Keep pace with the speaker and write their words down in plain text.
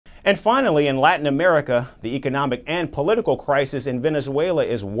And finally, in Latin America, the economic and political crisis in Venezuela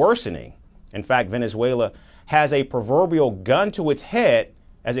is worsening. In fact, Venezuela has a proverbial gun to its head,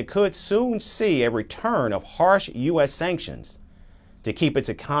 as it could soon see a return of harsh U.S. sanctions. To keep its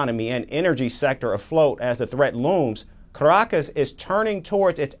economy and energy sector afloat as the threat looms, Caracas is turning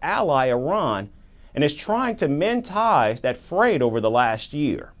towards its ally Iran and is trying to mend ties that frayed over the last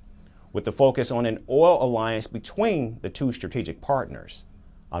year, with the focus on an oil alliance between the two strategic partners.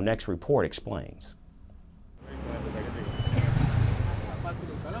 Our next report explains.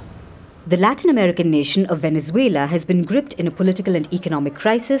 The Latin American nation of Venezuela has been gripped in a political and economic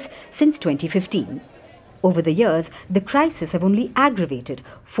crisis since 2015. Over the years, the crisis have only aggravated,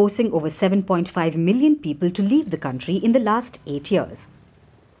 forcing over 7.5 million people to leave the country in the last 8 years.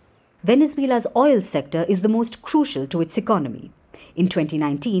 Venezuela's oil sector is the most crucial to its economy. In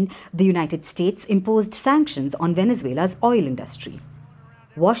 2019, the United States imposed sanctions on Venezuela's oil industry.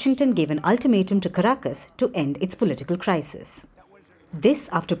 Washington gave an ultimatum to Caracas to end its political crisis. This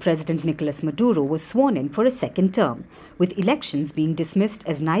after President Nicolas Maduro was sworn in for a second term, with elections being dismissed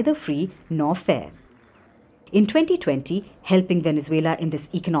as neither free nor fair. In 2020, helping Venezuela in this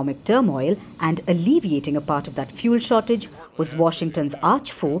economic turmoil and alleviating a part of that fuel shortage was Washington's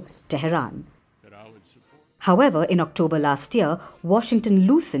arch foe, Tehran. However, in October last year, Washington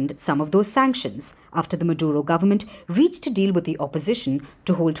loosened some of those sanctions after the Maduro government reached a deal with the opposition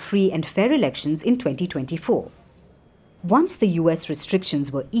to hold free and fair elections in 2024. Once the U.S.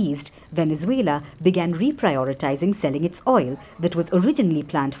 restrictions were eased, Venezuela began reprioritizing selling its oil that was originally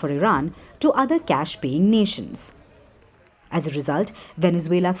planned for Iran to other cash-paying nations. As a result,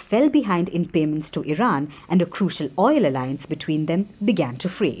 Venezuela fell behind in payments to Iran, and a crucial oil alliance between them began to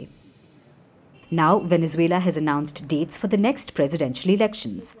fray. Now, Venezuela has announced dates for the next presidential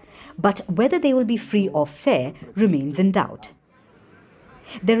elections, but whether they will be free or fair remains in doubt.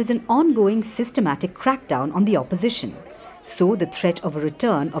 There is an ongoing systematic crackdown on the opposition, so the threat of a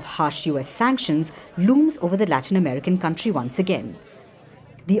return of harsh U.S. sanctions looms over the Latin American country once again.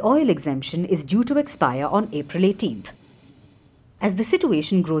 The oil exemption is due to expire on April 18th. As the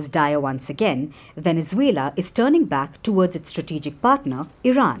situation grows dire once again, Venezuela is turning back towards its strategic partner,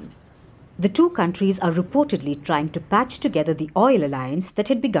 Iran. The two countries are reportedly trying to patch together the oil alliance that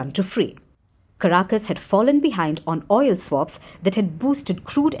had begun to fray. Caracas had fallen behind on oil swaps that had boosted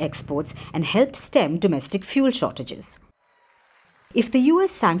crude exports and helped stem domestic fuel shortages. If the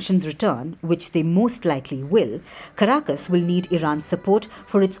U.S. sanctions return, which they most likely will, Caracas will need Iran's support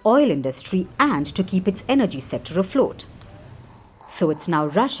for its oil industry and to keep its energy sector afloat. So it's now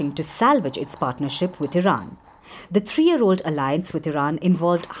rushing to salvage its partnership with Iran. The 3-year-old alliance with Iran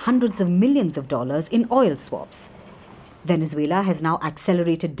involved hundreds of millions of dollars in oil swaps. Venezuela has now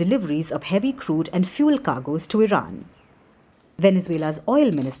accelerated deliveries of heavy crude and fuel cargoes to Iran. Venezuela's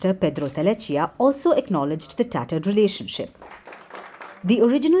oil minister, Pedro Tellechea, also acknowledged the tattered relationship. The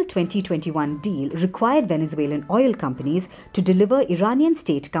original 2021 deal required Venezuelan oil companies to deliver Iranian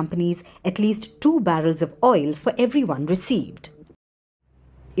state companies at least 2 barrels of oil for every one received.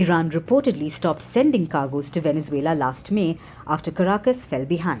 Iran reportedly stopped sending cargoes to Venezuela last May after Caracas fell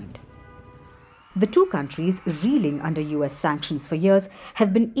behind. The two countries, reeling under U.S. sanctions for years,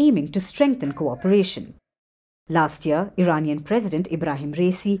 have been aiming to strengthen cooperation. Last year, Iranian President Ibrahim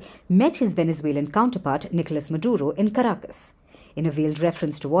Raisi met his Venezuelan counterpart Nicolas Maduro in Caracas. In a veiled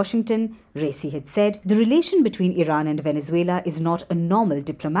reference to Washington, Raisi had said, "The relation between Iran and Venezuela is not a normal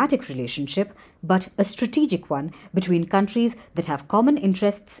diplomatic relationship, but a strategic one between countries that have common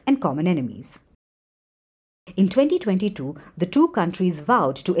interests and common enemies." In 2022, the two countries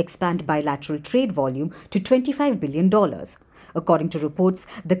vowed to expand bilateral trade volume to $25 billion. According to reports,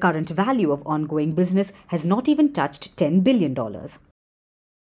 the current value of ongoing business has not even touched $10 billion.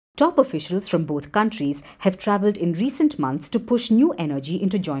 Top officials from both countries have traveled in recent months to push new energy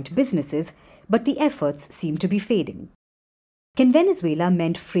into joint businesses, but the efforts seem to be fading. Can Venezuela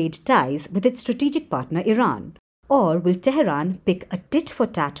mend frayed ties with its strategic partner Iran? Or will Tehran pick a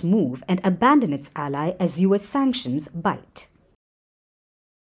tit-for-tat move and abandon its ally as U.S. sanctions bite?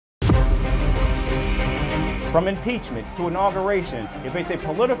 From impeachments to inaugurations, if it's a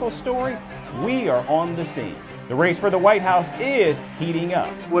political story, we are on the scene. The race for the White House is heating up.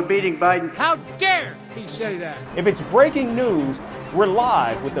 We're beating Biden. How dare he say that? If it's breaking news, we're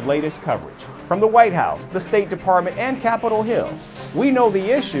live with the latest coverage. From the White House, the State Department, and Capitol Hill, we know the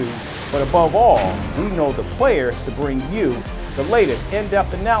issues, but above all, we know the players to bring you the latest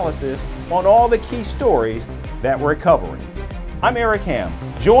in-depth analysis on all the key stories that we're covering. I'm Eric Ham.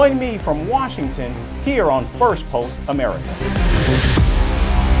 Join me from Washington here on Firstpost America.